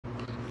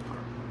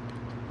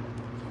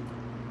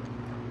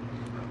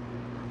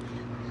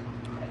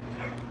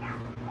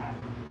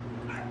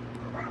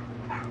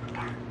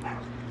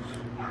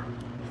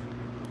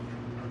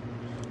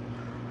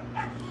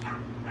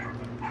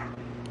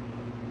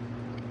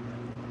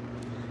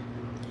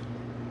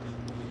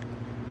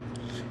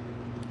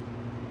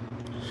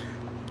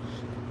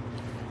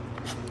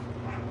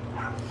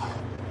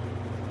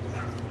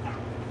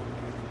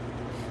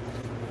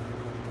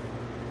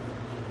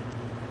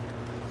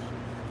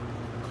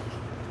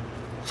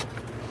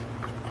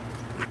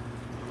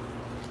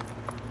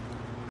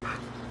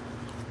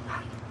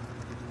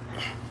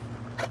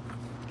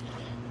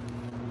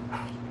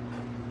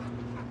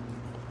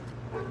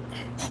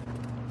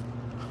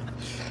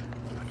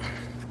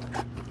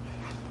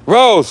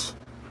Rose!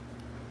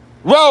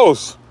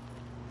 Rose!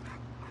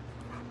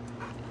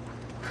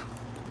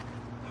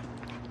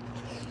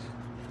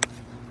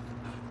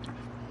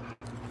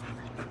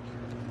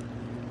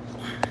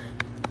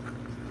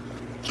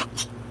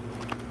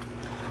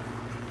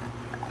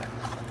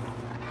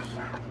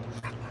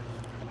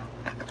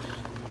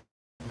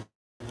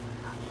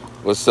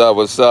 What's up?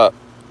 What's up?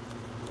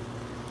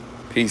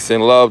 Peace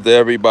and love to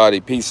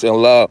everybody. Peace and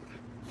love.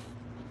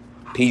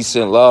 Peace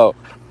and love.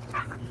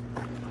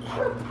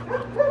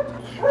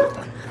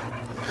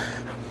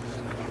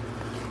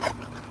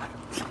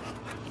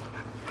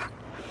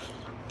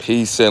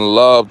 Peace and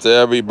love to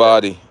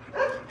everybody.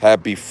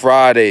 Happy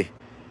Friday.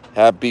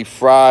 Happy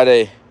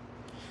Friday.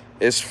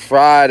 It's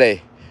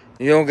Friday.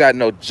 You don't got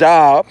no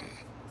job.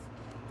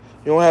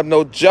 You don't have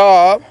no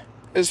job.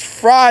 It's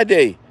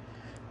Friday.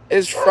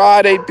 It's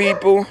Friday,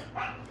 people.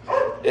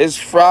 It's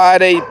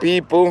Friday,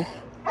 people.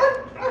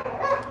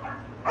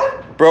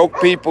 Broke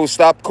people,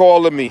 stop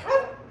calling me.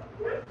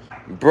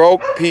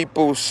 Broke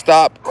people,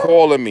 stop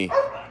calling me.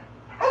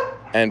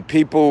 And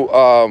people,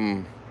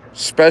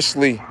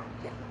 especially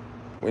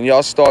when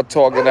y'all start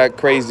talking that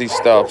crazy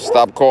stuff,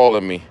 stop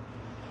calling me.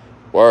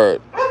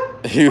 Word.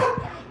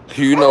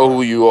 You know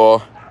who you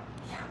are.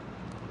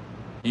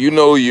 You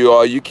know who you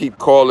are. You keep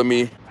calling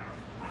me.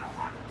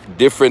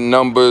 Different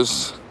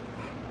numbers.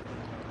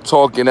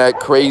 Talking that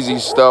crazy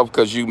stuff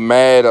because you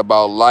mad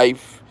about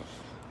life.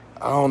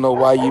 I don't know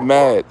why you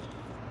mad.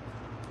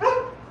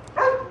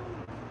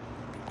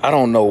 I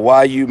don't know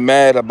why you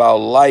mad about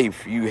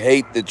life. You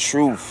hate the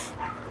truth.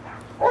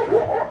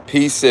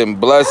 Peace and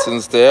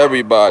blessings to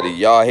everybody.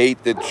 Y'all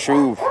hate the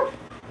truth.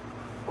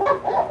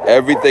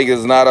 Everything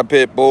is not a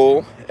pit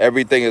bull.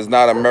 Everything is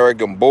not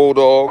American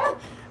Bulldog.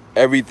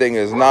 Everything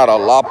is not a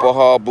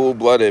Lapahar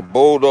blue-blooded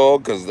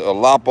Bulldog because the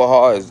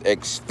Lapahar is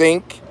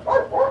extinct.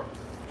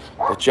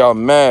 But y'all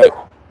mad.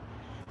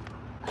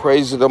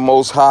 Praise the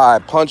Most High.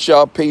 Punch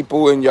y'all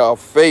people in y'all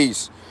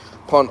face.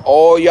 Punch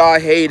all y'all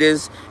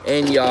haters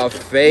in y'all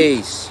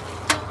face.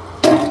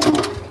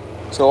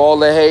 To all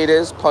the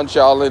haters, punch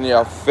y'all in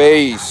your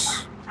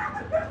face.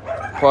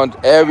 Punch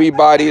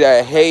everybody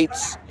that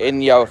hates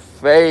in your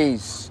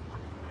face.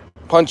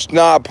 Punch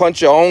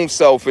your own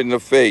self in the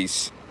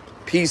face.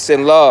 Peace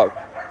and love.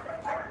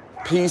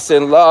 Peace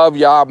and love,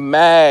 y'all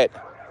mad.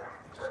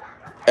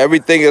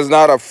 Everything is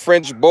not a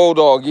French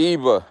Bulldog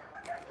either.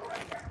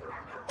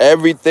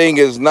 Everything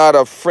is not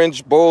a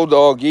French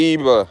Bulldog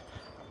either.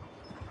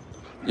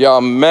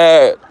 Y'all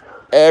mad.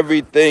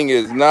 Everything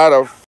is not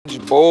a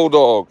French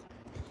Bulldog.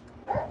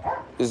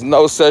 There's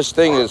no such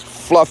thing as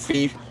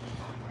fluffy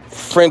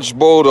French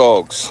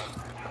Bulldogs.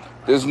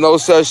 There's no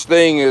such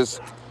thing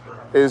as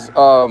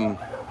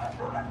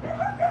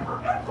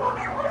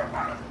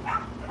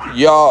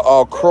y'all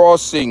are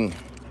crossing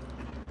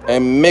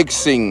and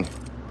mixing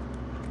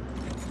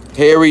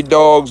hairy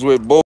dogs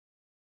with bull.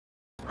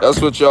 That's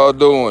what y'all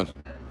doing.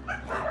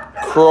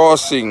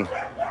 Crossing.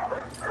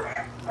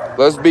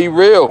 Let's be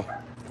real.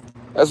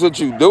 That's what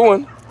you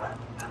doing.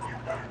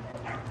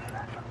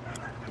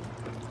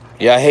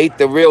 Y'all hate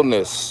the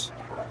realness.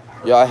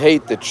 Y'all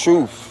hate the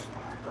truth.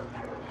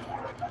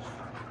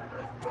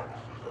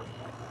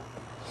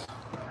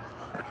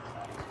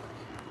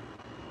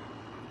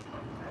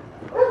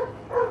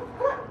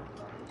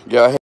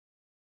 Y'all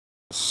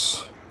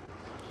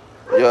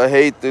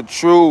hate the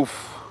truth.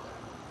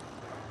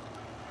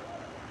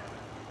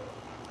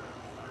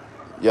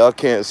 Y'all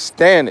can't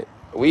stand it.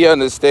 We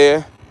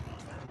understand.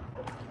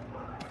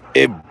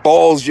 It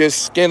balls your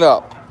skin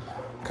up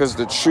because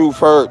the truth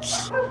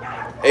hurts.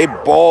 It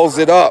balls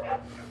it up.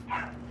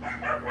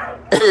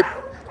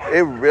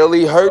 It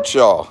really hurts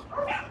y'all.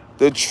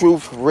 The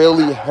truth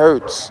really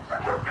hurts.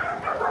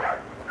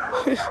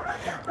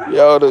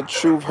 Yo, the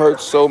truth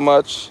hurts so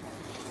much.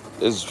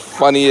 It's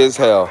funny as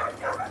hell.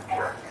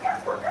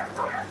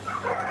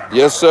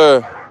 Yes,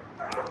 sir.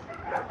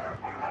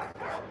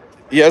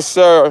 Yes,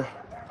 sir.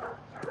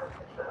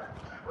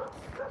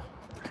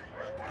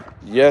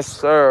 Yes,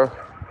 sir.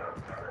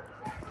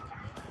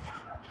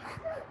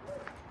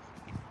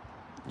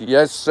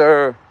 Yes,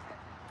 sir.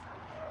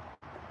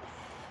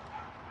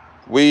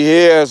 We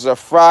here as a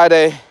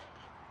Friday,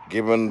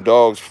 giving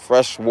dogs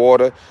fresh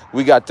water.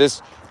 We got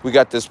this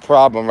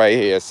problem right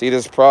here. See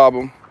this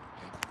problem?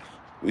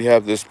 We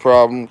have this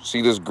problem.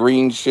 See this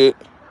green shit?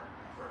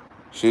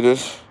 See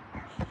this?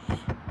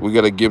 We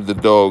gotta give the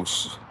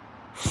dogs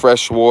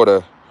fresh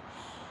water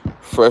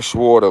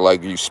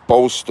like you're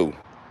supposed to.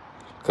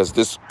 Cause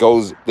this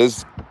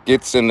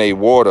gets in their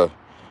water.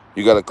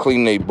 You gotta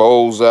clean their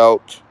bowls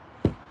out.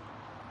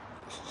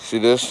 See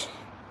this?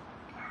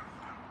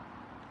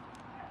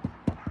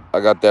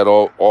 I got that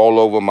all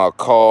over my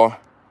car.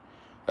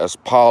 That's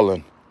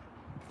pollen.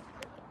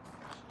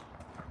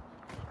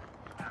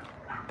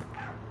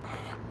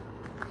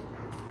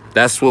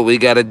 That's what we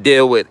gotta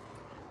deal with.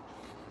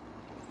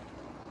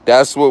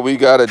 That's what we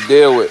gotta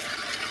deal with.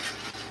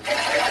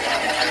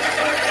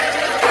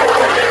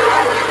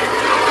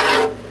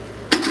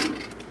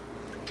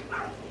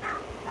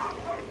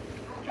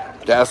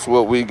 That's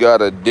what we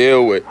gotta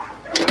deal with.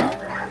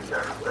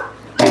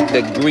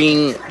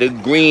 the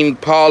green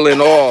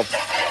pollen off.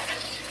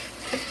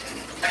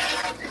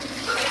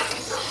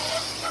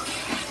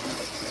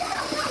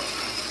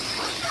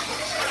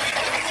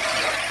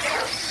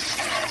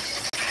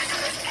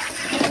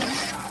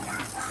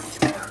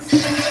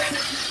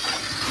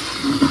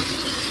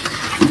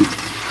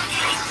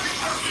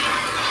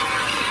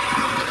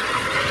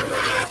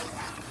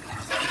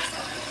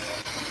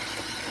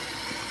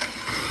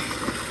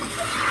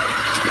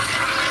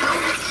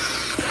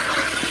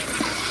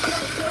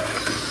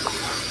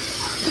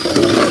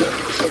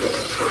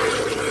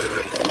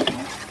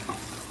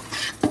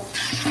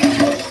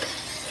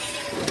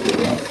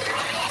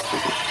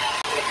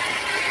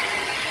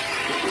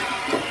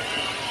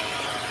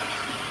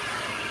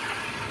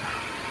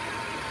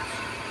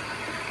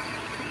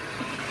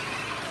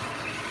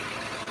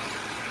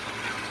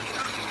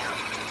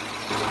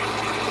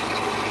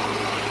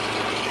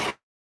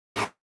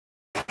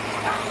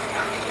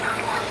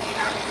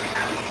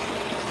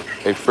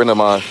 A friend of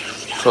mine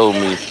told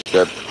me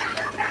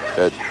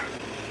that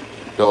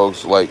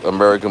dogs like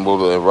American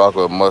Bulldog and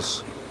Rocker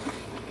must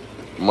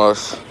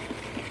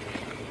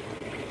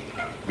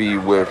be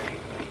with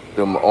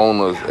them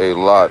owners a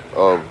lot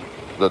of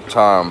the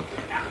time.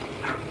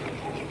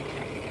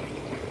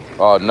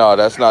 Oh no,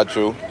 that's not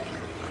true.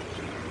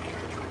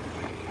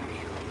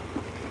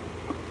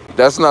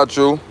 That's not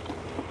true.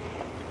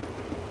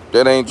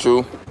 That ain't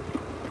true.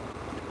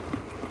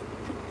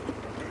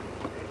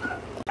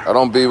 I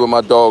don't be with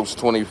my dogs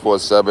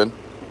 24/7.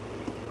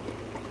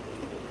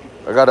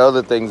 I got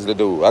other things to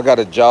do. I got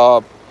a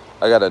job.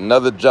 I got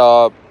another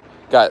job.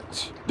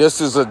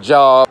 This is a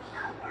job.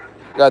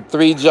 Got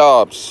 3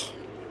 jobs.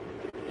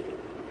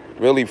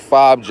 Really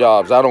 5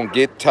 jobs. I don't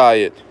get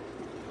tired.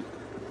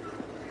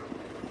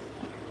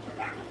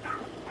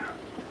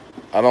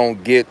 I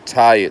don't get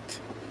tired.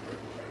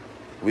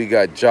 We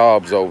got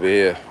jobs over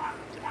here.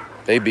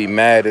 They be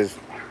mad.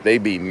 They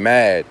be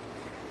mad.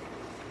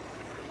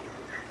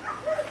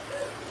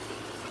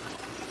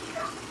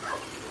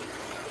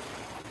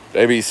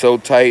 They be so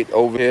tight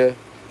over here.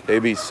 They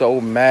be so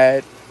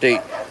mad.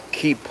 They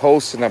keep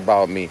posting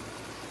about me.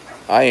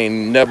 I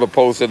ain't never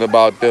posted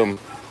about them,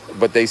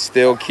 but they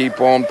still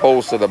keep on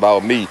posting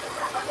about me.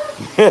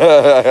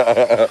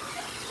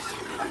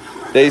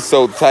 They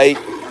so tight,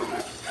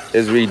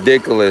 it's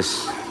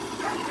ridiculous.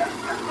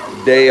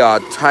 They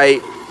are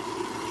tight,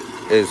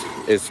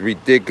 it's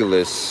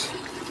ridiculous.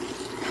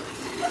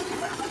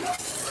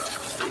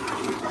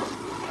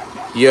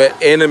 Your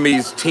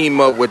enemies team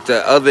up with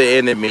the other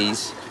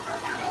enemies,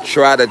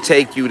 try to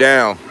take you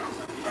down.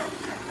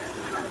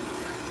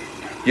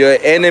 Your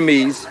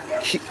enemies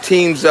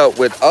teams up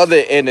with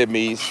other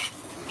enemies,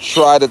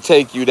 try to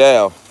take you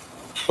down.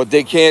 But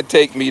they can't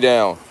take me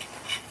down.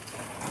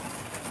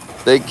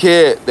 They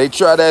can't. They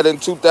tried that in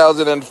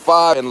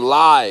 2005 and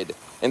lied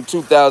in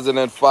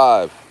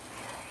 2005.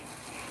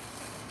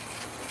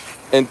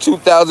 In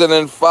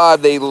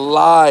 2005, they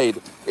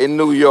lied in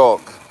New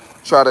York,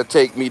 try to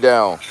take me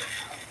down.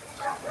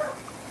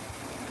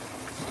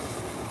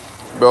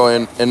 Bro,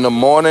 in the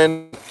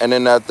morning and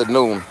in the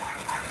afternoon.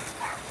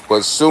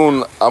 But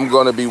soon I'm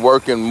gonna be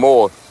working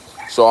more.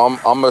 So I'm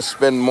gonna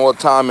spend more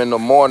time in the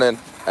morning,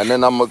 and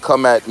then I'm gonna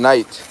come at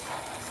night.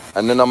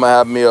 And then I'm gonna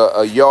have me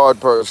a yard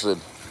person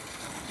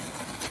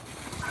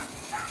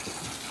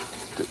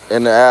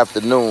in the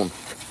afternoon.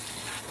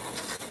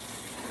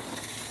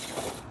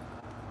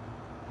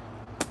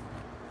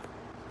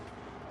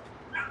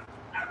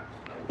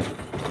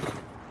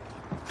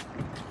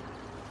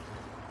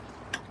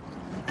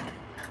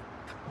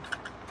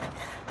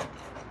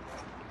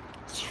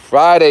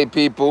 Friday,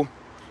 people.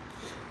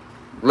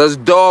 Let's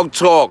dog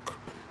talk.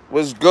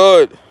 What's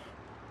good?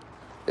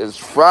 It's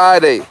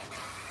Friday.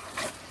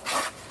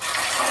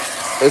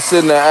 It's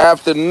in the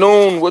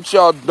afternoon. What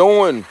y'all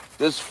doing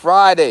this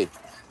Friday?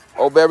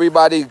 Hope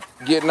everybody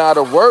getting out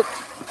of work.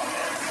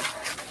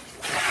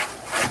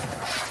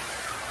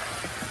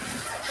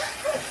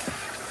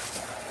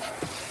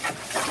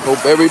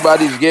 Hope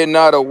everybody's getting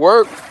out of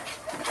work.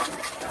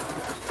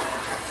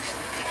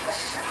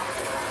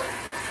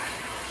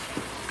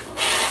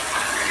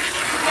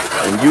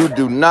 And you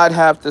do not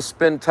have to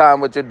spend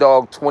time with your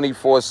dog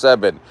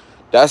 24/7.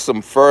 That's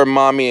some fur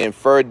mommy and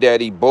fur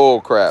daddy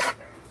bull crap.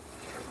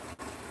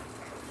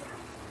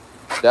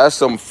 That's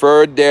some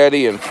fur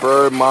daddy and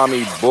fur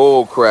mommy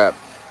bull crap.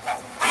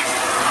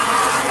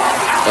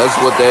 That's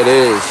what that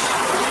is.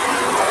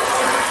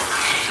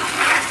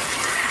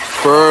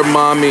 Fur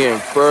mommy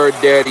and fur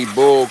daddy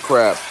bull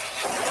crap.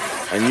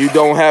 And you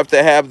don't have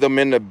to have them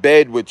in the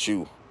bed with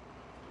you.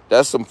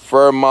 That's some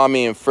fur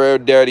mommy and fur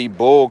daddy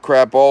bull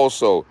crap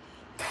also.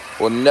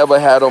 Will never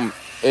have them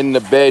in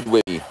the bed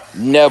with me.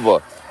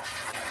 Never.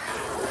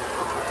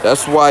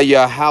 That's why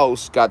your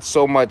house got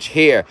so much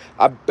hair.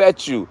 I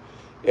bet you,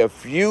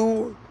 if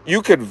you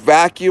could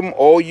vacuum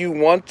all you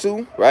want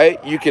to, right?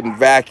 You can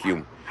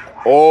vacuum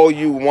all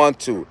you want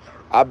to.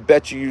 I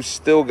bet you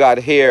still got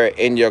hair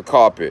in your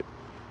carpet.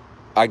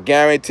 I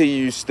guarantee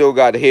you still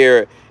got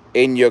hair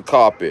in your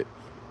carpet.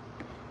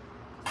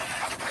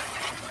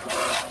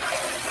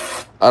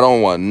 I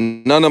don't want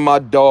none of my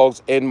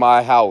dogs in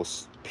my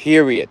house,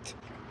 period.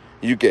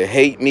 You can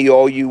hate me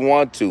all you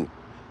want to.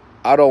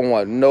 I don't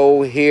want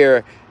no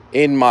hair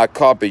in my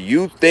carpet.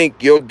 You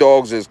think your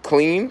dogs is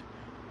clean?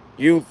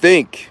 You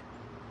think.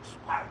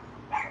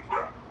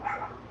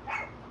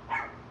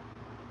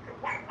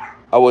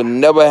 I would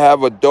never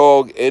have a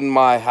dog in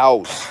my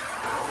house.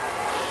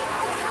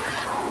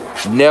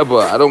 Never.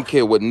 I don't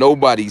care what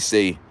nobody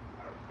say.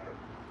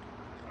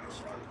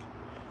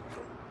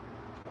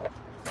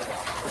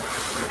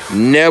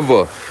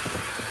 Never.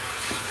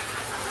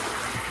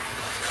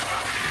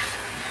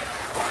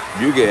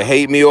 You can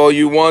hate me all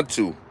you want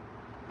to.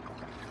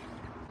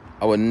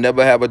 I would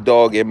never have a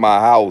dog in my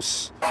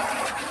house.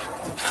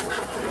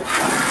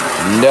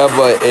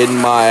 Never in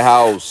my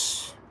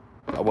house.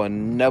 I would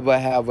never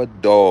have a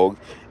dog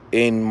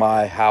in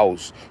my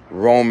house,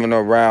 roaming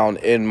around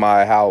in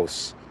my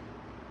house.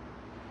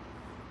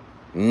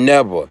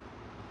 Never.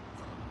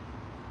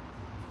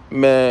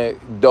 Man,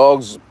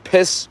 dogs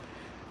piss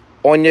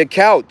on your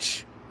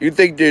couch. You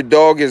think your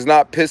dog is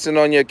not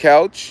pissing on your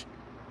couch?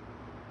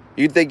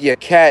 You think your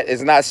cat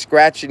is not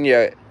scratching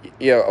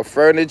your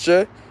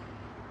furniture?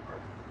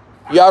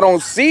 Y'all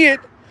don't see it,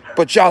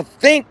 but y'all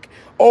think,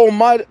 oh,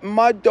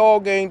 my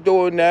dog ain't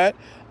doing that.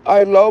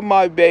 I love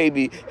my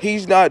baby.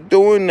 He's not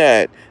doing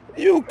that.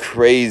 You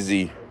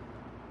crazy.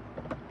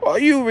 Are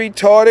you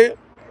retarded?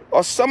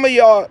 Or some of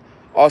y'all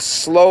are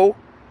slow?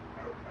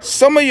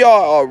 Some of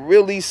y'all are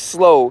really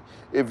slow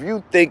if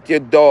you think your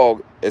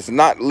dog is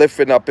not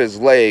lifting up his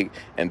leg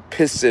and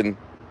pissing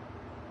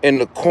in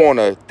the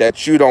corner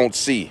that you don't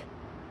see.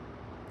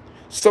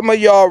 Some of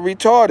y'all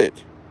retarded.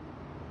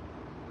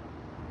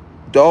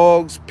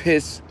 Dogs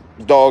piss.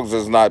 Dogs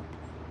is not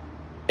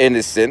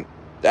innocent.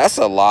 That's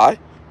a lie.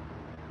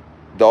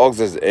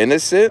 Dogs is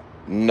innocent?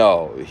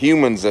 No.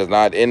 Humans are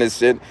not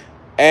innocent.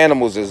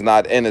 Animals is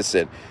not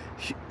innocent.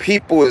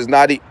 People is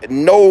not.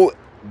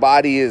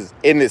 Nobody is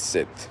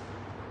innocent.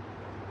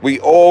 We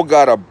all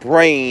got a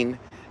brain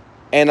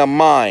and a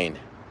mind.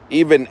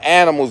 Even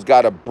animals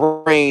got a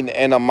brain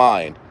and a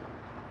mind.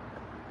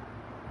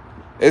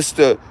 It's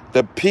the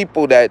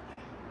people that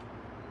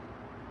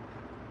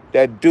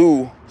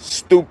do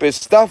stupid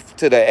stuff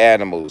to the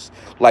animals,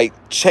 like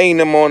chain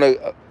them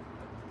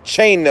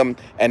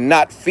and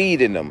not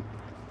feeding them.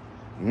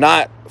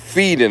 Not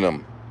feeding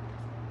them.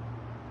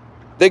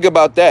 Think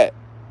about that.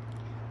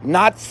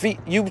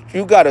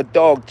 You got a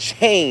dog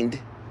chained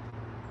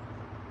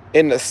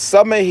in the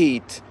summer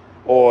heat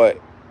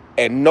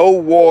and no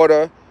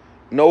water,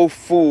 no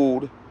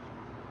food.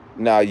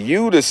 Now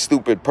you the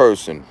stupid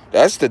person.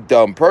 That's the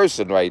dumb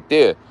person right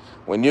there.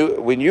 When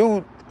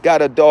you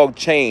got a dog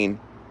chained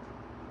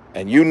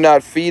and you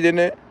not feeding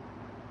it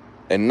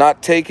and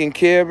not taking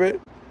care of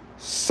it,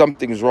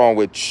 something's wrong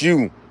with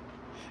you.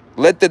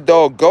 Let the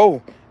dog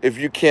go if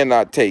you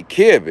cannot take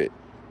care of it.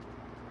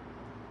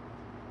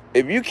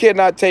 If you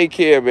cannot take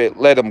care of it,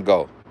 let him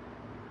go.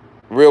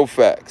 Real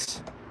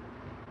facts.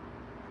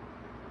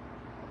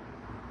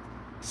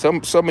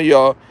 Some of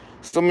y'all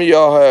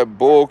have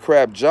bull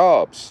crap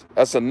jobs.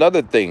 That's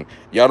another thing.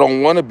 Y'all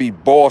don't want to be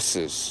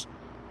bosses.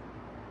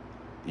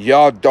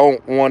 Y'all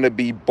don't want to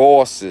be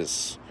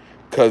bosses.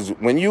 Cause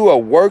when you a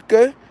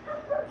worker,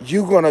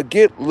 you're gonna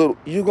get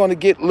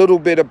little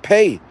bit of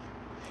pay.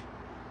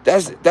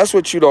 That's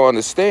what you don't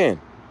understand.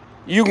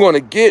 You're gonna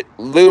get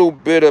little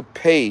bit of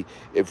pay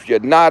if you're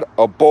not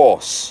a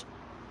boss.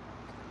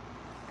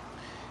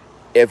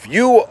 If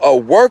you a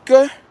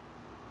worker,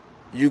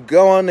 you're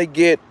gonna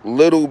get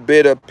little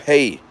bit of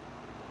pay.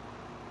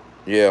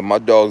 Yeah, my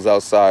dog's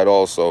outside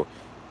also.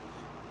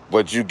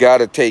 But you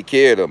gotta take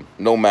care of them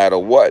no matter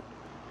what.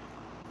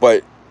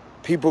 But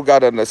people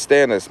gotta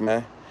understand this,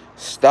 man.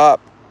 Stop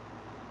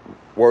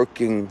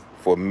working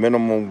for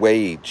minimum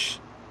wage.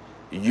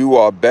 You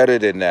are better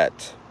than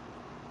that.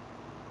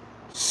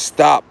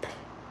 Stop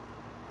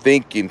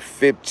thinking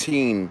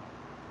 $15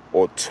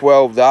 or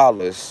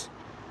 $12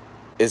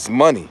 is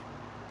money.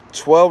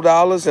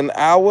 $12 an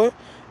hour,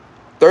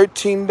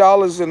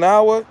 $13 an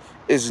hour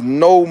is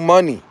no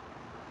money.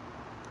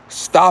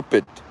 Stop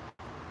it.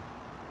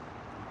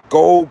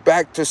 Go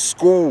back to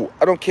school.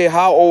 I don't care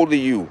how old are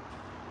you.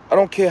 I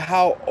don't care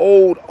how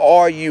old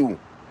are you.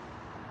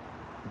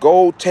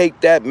 Go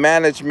take that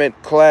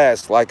management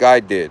class like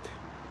I did.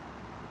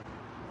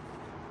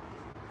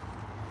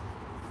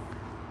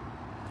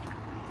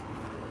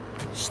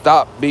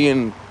 Stop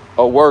being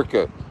a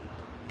worker.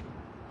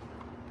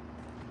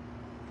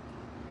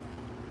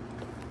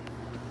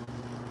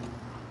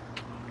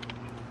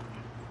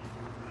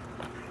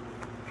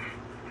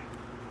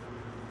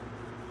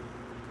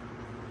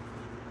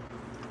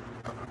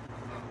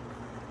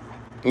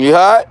 You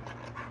hot?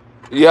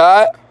 You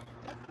hot?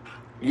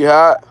 You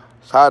hot?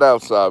 It's hot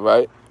outside,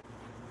 right?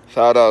 It's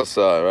hot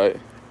outside, right?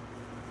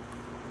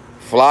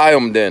 Fly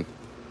them then.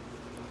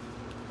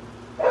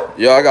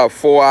 Yo, I got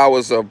 4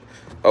 hours of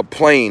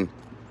plane.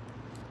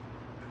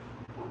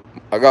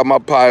 I got my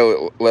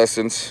pilot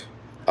lessons.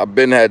 I've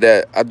been had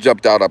that. I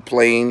jumped out a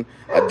plane.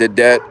 I did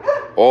that.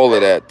 All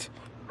of that.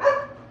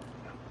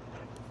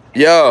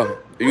 Yeah,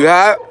 You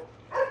hot?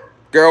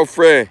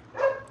 Girlfriend.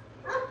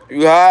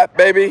 You hot,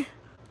 baby?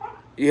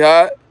 You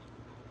hot?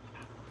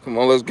 Come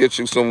on, let's get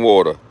you some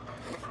water.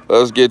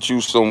 Let's get you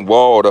some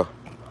water.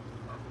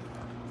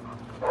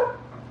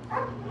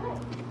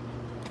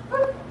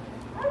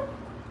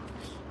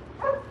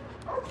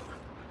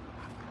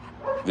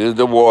 There's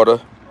the water.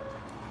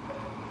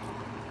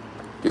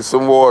 Get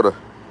some water.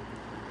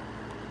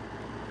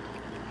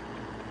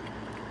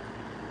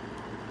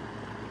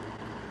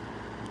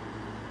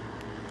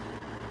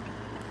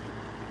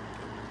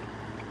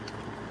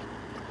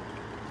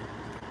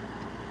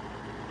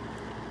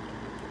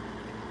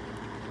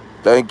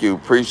 Thank you.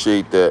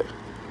 Appreciate that.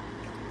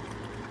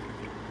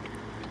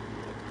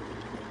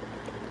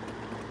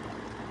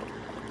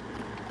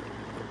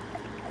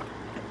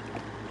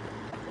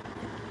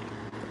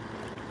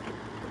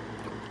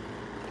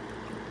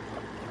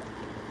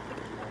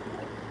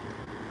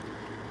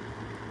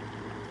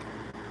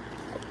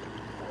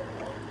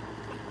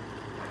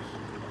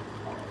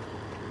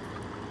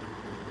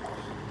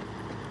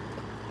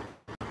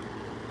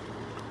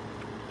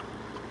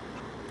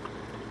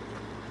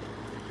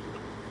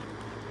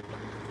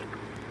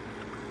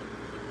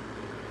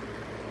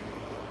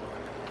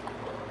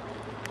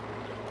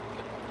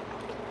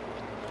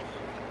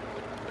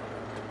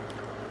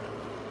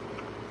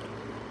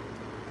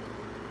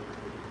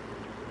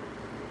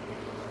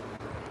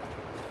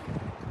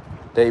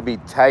 They be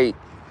tight.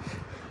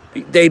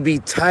 They be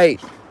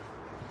tight.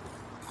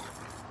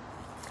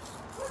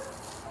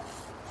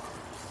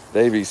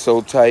 They be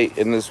so tight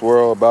in this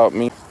world about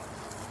me.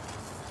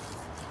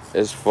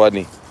 It's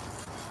funny.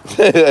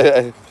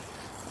 I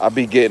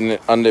be getting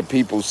under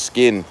people's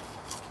skin.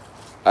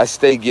 I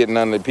stay getting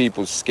under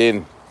people's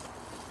skin.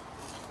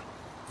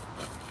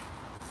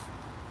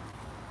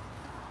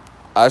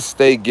 I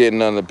stay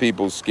getting under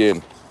people's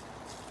skin.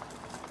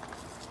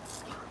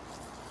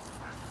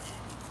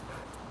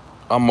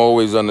 I'm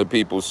always under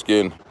people's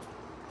skin.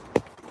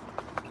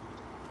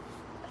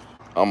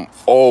 I'm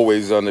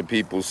always under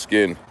people's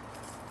skin.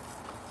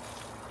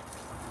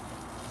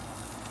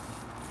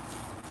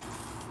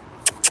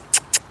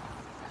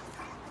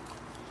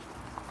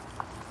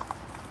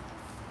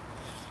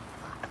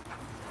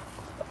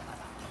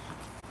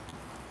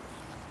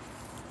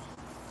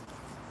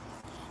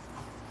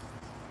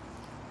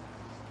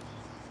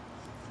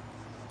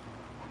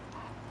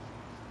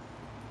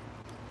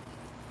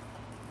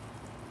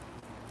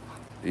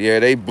 Yeah,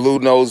 they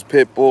blue-nosed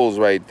pit bulls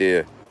right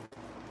there.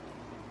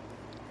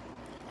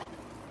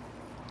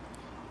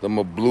 Them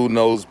are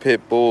blue-nosed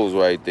pit bulls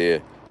right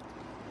there.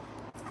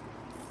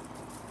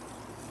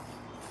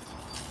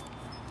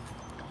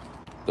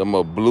 Them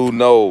are blue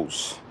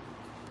nose.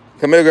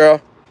 Come here,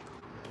 girl.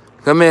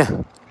 Come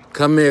here.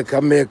 Come here,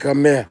 come here,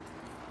 come here.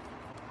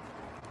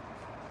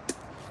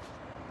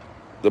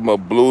 Them are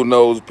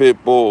blue-nosed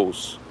pit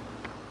bulls.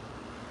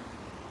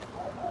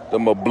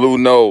 Them are blue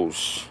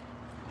nose.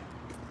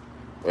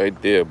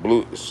 Right there,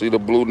 blue. See the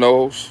blue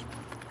nose?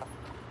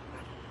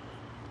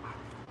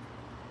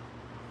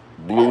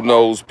 Blue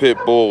nose pit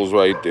bulls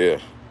right there.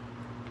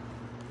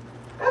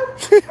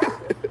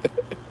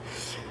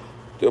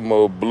 Them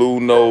are blue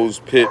nose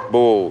pit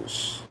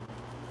bulls.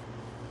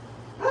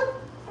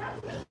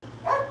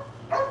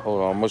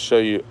 Hold on, I'm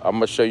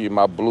gonna show you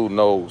my blue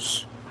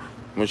nose.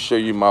 I'm gonna show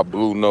you my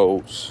blue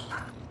nose.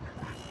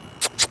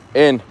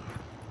 In.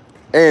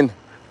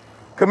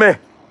 Come here.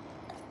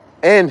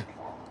 In.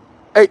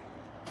 Hey.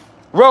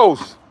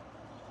 Rose,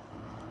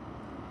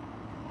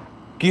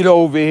 get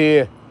over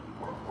here.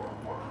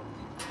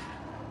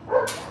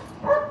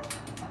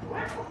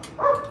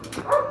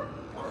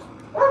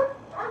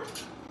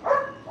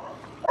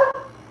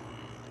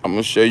 I'm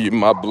gonna show you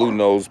my blue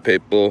nose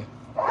pit bull.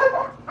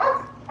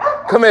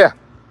 Come here.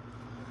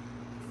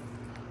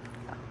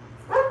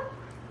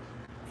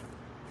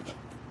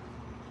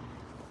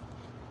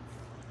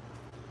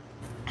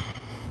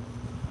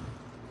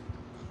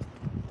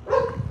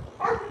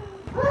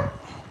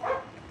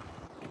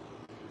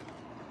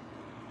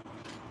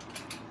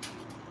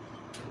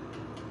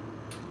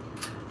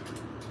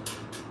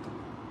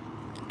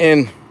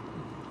 In.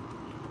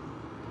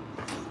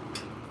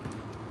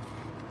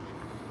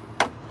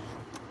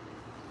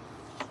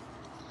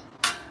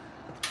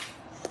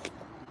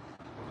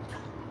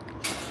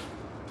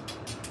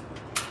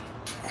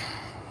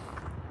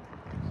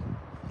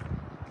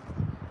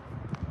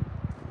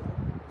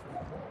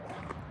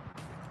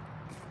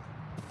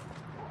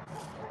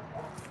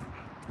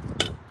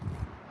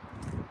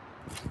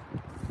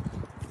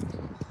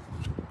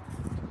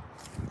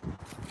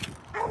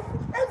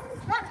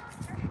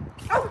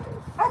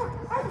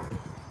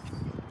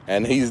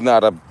 And he's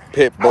not a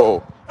pit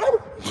bull.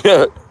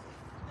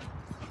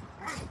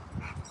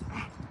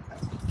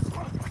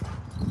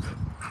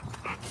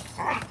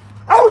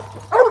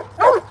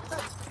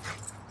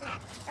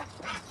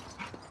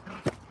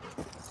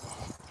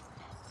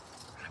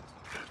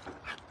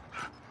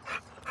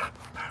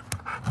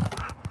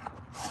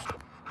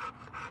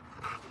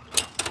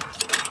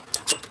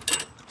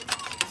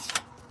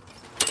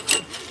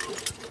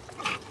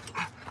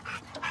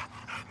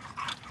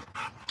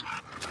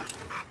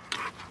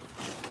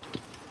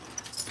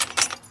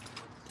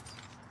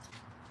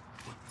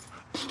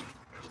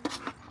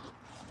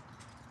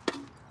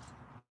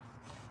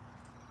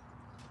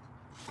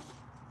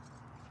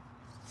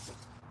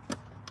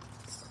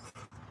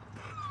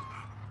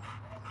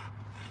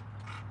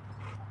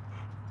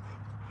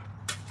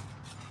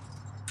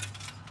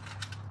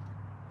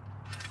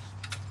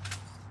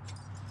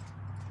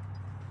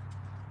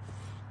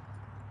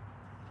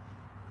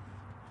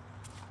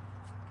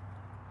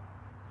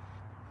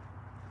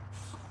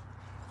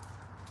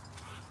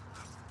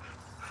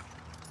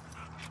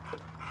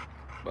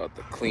 About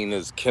to clean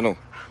this kennel.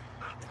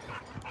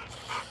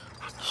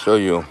 Show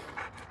you.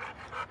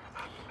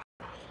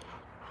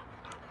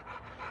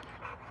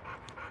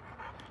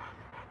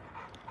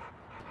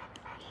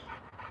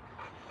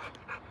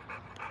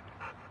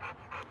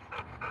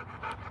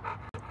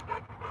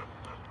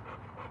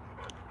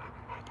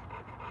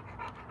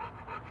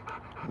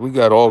 We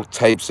got all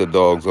types of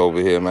dogs over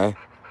here, man.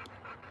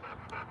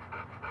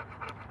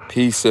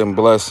 Peace and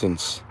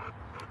blessings.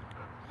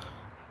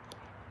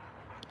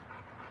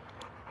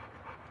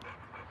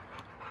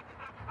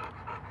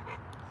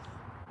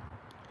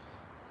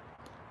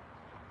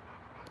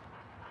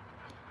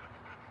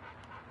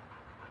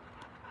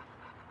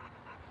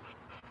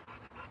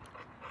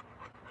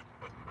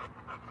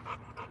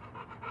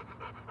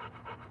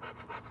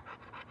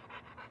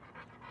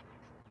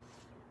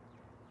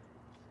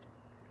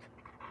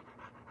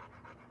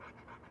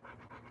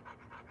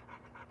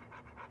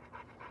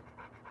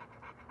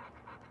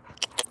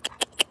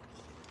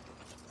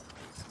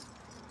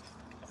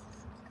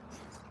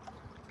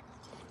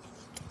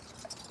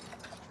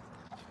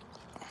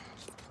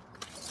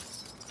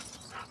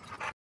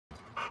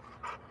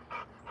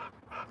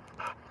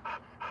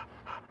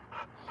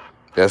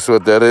 That's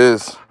what that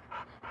is.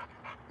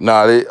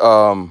 Nah,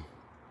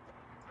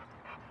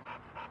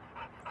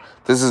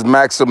 this is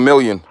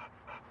Maximilian.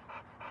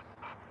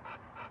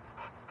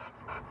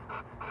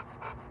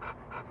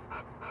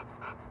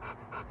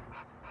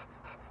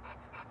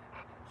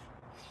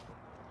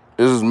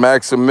 This is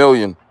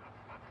Maximilian.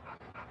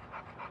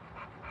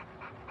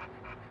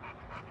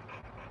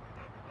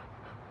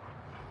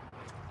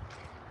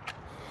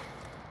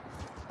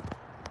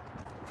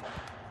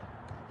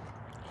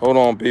 Hold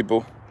on,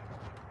 people.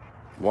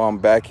 While I'm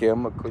back here,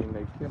 I'm gonna clean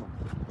that kennel.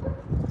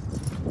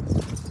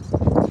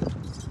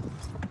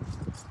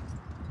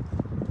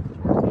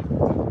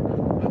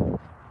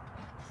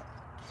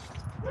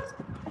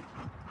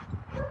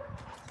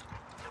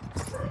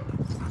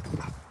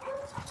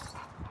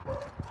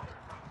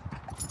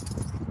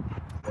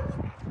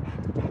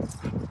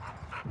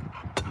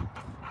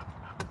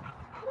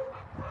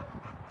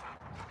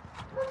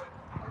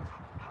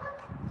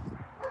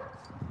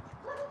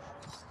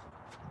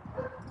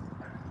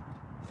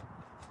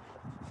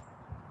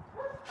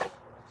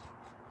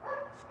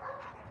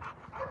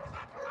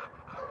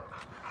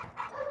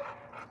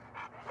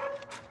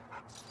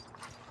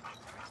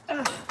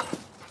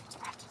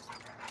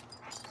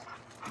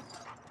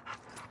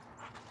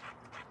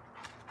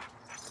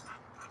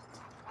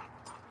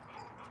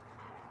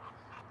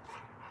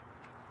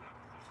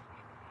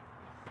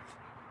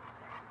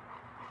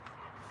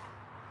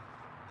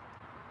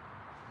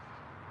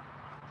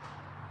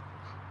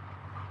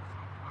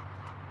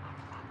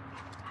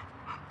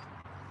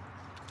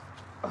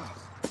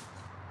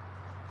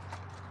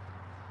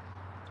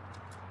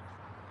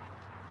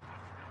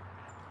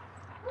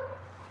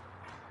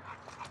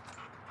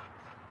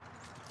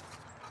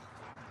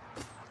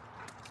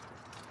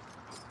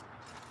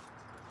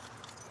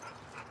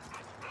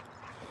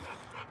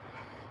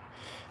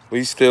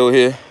 We still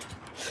here.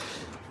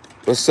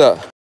 What's up?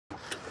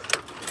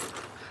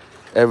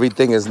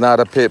 Everything is not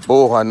a pit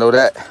bull, I know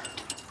that.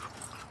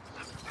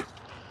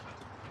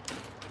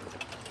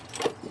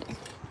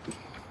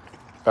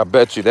 I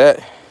bet you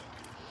that.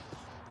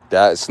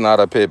 That's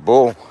not a pit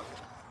bull.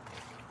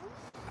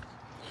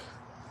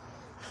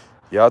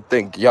 Y'all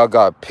think y'all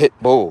got pit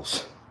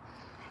bulls.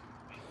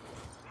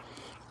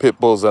 Pit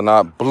bulls are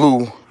not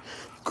blue,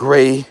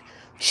 gray,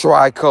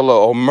 tricolor,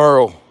 or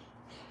merle.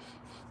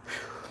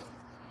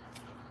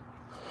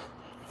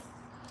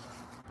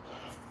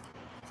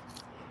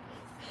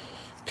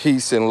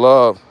 Peace and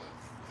love.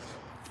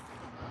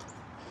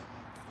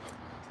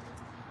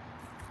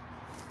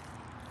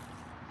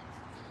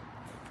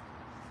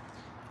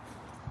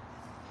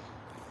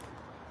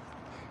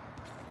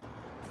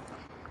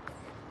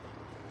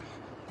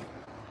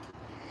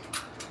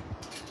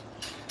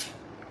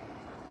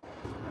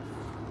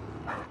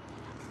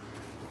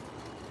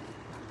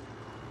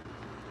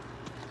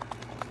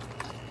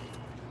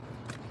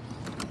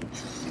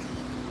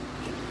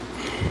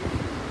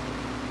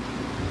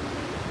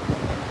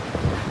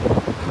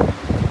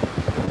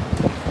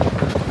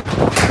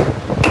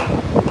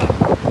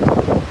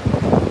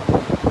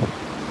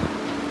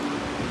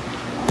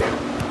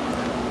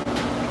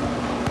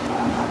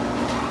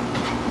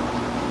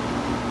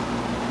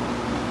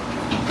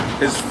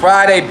 It's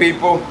Friday,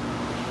 people.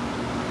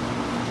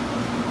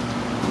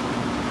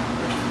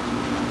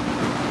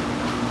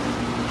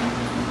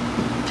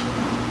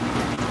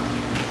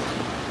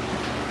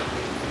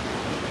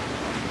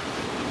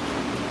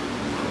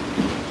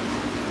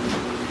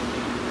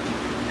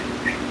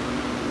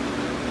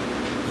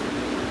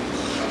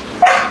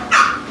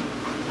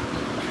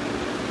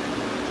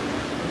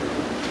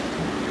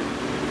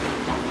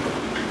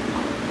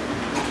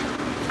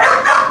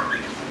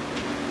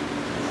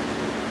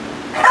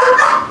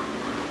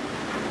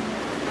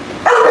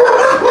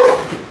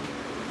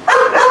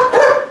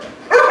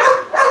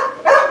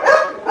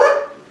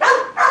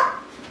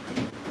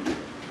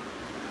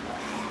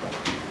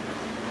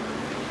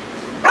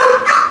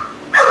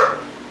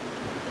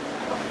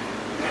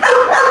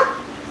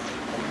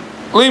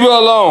 Leave her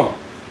alone.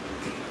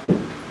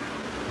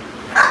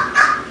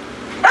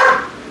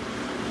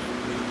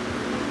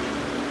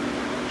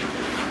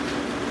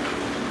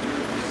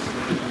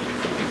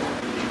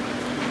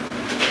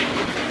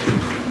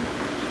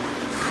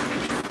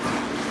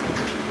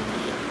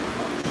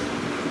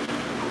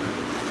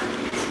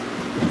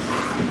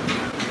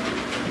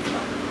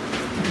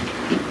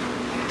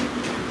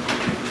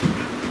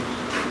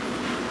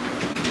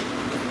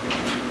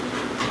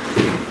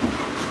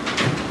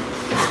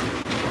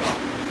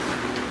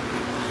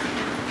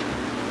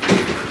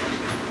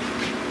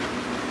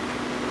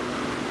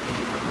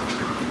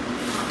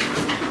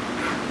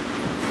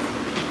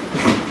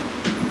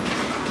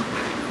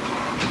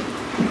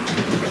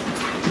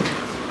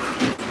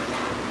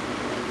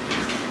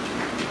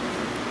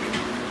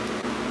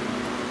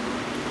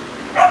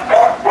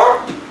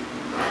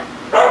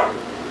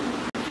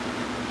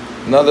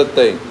 Another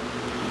thing,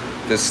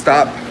 to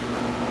stop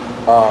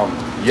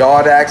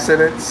yard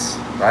accidents,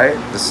 right?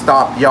 To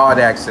stop yard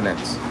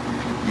accidents,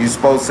 you're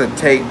supposed to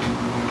take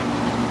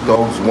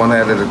dogs one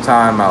at a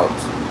time out.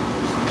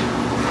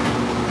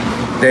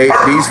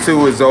 These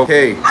two is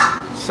okay.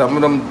 Some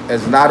of them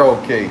is not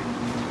okay.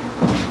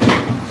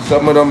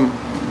 Some of them,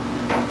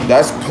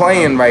 that's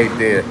playing right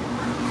there.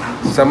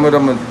 Some of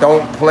them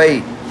don't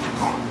play.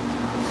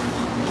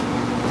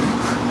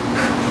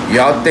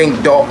 Y'all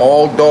think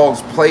all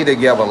dogs play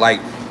together, like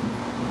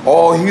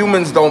all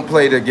humans don't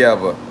play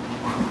together.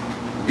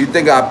 You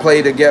think I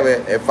play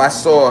together? If I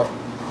saw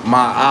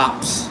my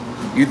ops,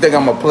 you think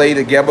I'm gonna play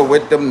together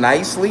with them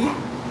nicely?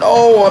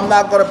 No, I'm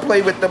not gonna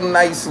play with them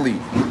nicely.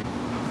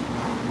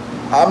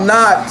 I'm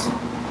not.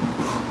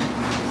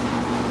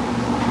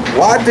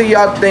 Why do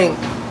y'all think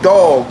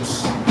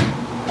dogs,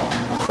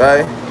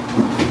 right,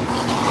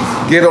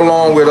 get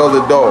along with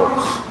other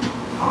dogs?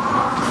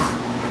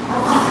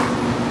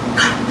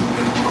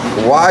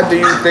 Why do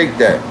you think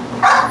that?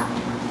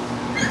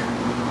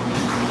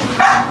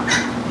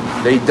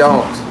 They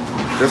don't.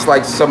 Just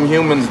like some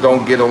humans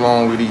don't get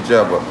along with each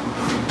other.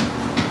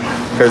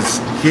 Because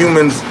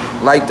humans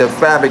like to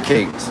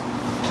fabricate.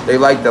 They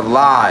like to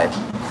lie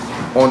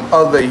on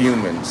other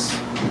humans.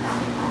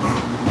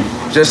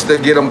 Just to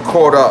get them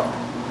caught up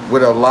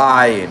with a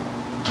lie.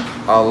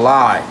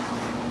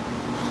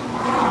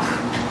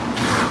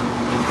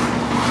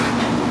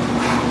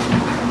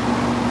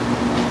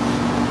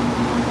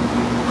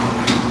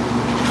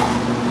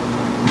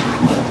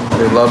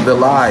 They love to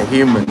lie,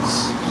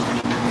 humans.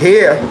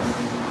 Here,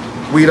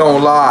 we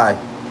don't lie.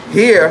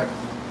 Here,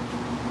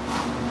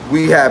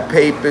 we have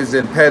papers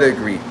and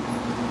pedigree.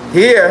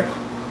 Here,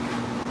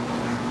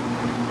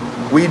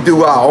 we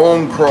do our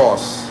own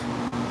cross.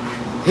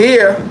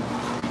 Here,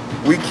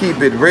 we keep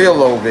it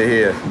real over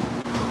here.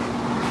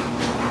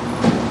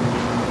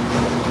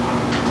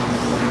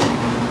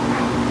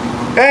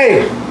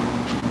 Hey!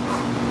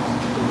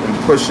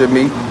 And pushing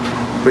me.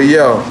 But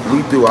yo,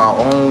 we do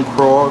our own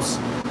cross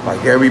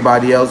like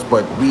everybody else,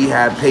 but we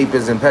have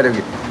papers and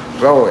pedigree.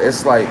 Bro,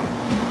 it's like,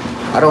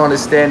 I don't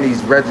understand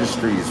these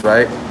registries,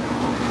 right?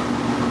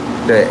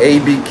 The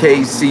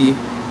ABKC,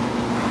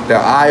 the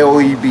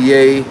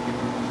IOEBA,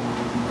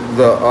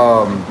 the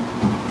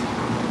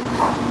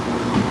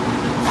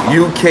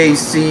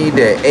UKC,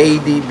 the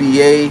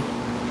ADBA,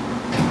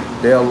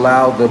 they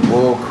allow the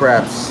bull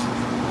craps,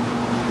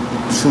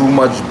 too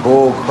much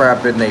bull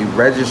crap in their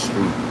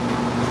registry.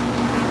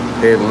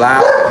 They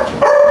allow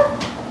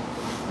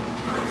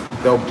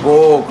the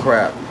bull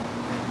crap.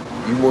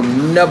 You will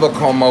never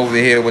come over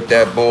here with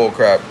that bull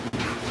crap.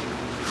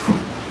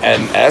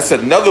 And that's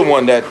another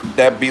one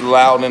that be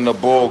loud in the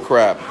bull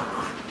crap.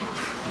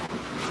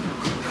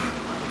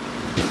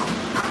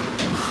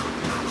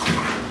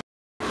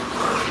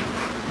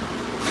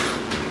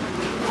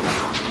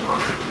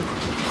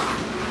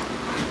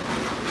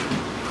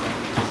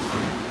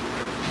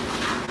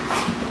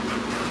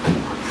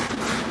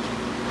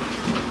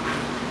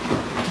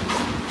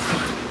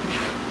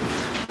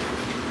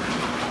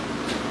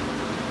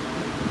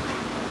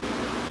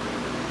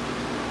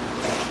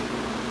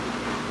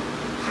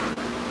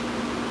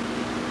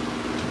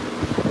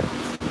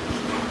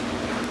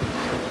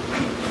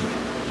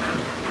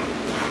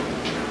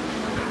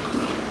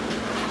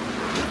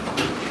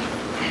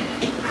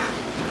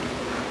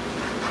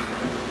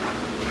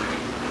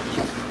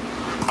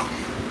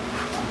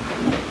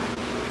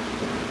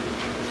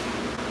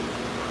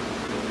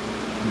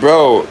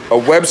 Bro, a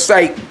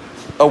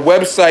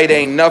website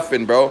ain't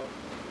nothing, bro.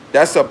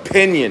 That's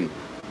opinion.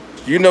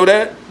 You know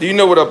that? Do you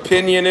know what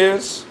opinion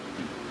is?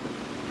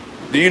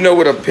 Do you know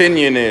what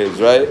opinion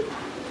is, right?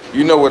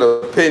 You know what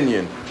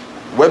opinion.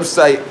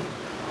 Website,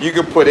 you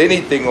can put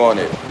anything on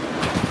it.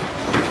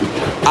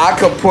 I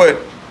could put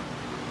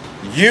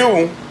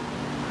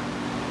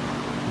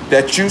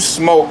that you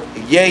smoke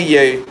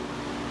yay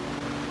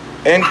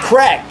and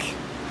crack.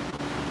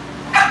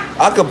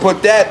 I could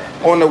put that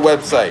on the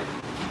website.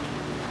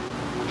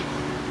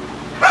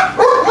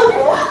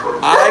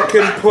 I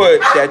can put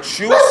that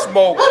you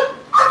smoke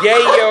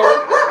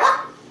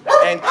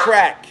yayo and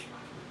crack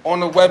on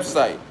the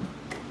website.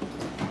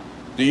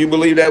 Do you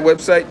believe that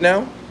website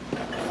now?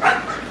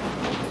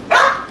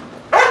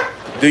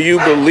 Do you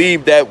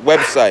believe that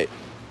website?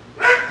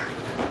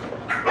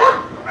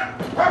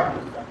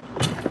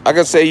 I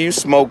can say you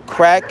smoke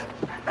crack,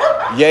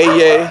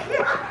 yay,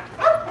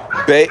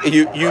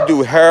 you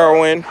do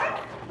heroin,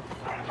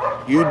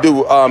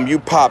 you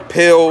pop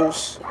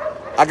pills.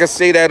 I can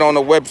say that on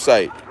the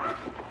website.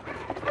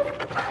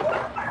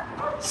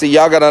 See,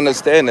 y'all gotta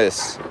understand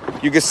this.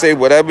 You can say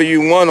whatever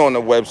you want on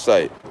the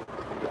website.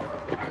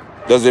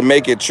 Does it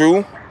make it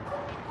true?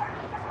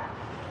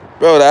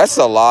 Bro, that's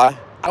a lie.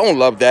 I don't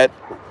love that.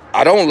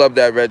 I don't love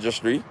that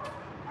registry.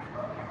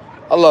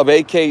 I love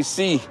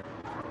AKC,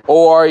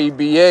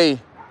 OREBA,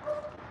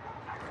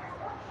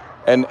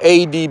 and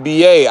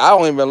ADBA. I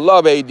don't even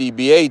love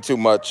ADBA too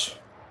much.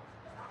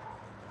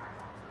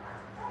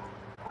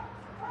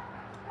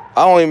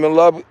 I don't even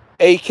love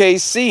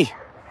AKC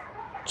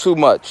too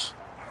much.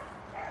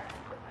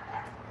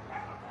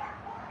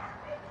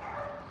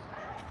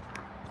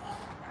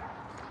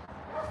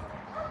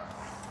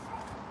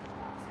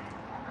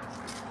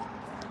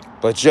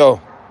 But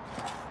yo,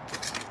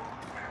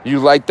 you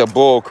like the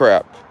bull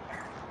crap.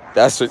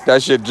 That's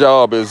your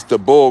job, is the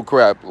bull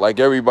crap, like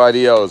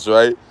everybody else,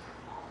 right?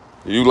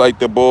 You like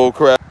the bull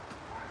crap.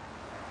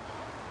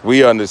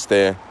 We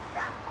understand.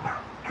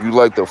 You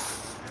like the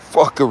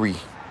fuckery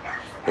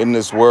in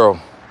this world.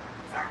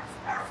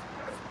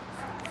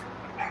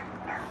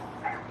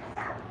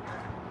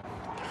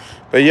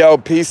 But yo,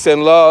 peace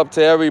and love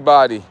to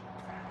everybody.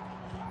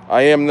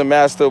 I am the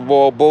master of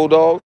all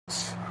bulldogs.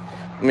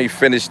 Let me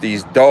finish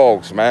these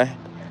dogs, man.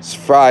 It's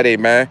Friday,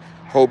 man.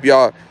 Hope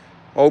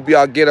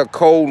y'all get a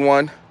cold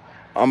one.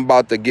 I'm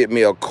about to get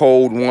me a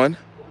cold one.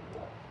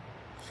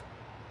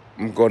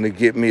 I'm gonna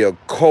get me a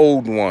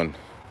cold one.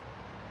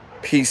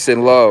 Peace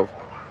and love.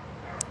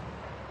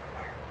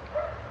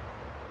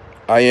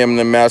 I am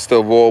the master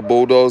of all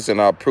bulldogs,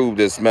 and I approve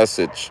this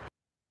message.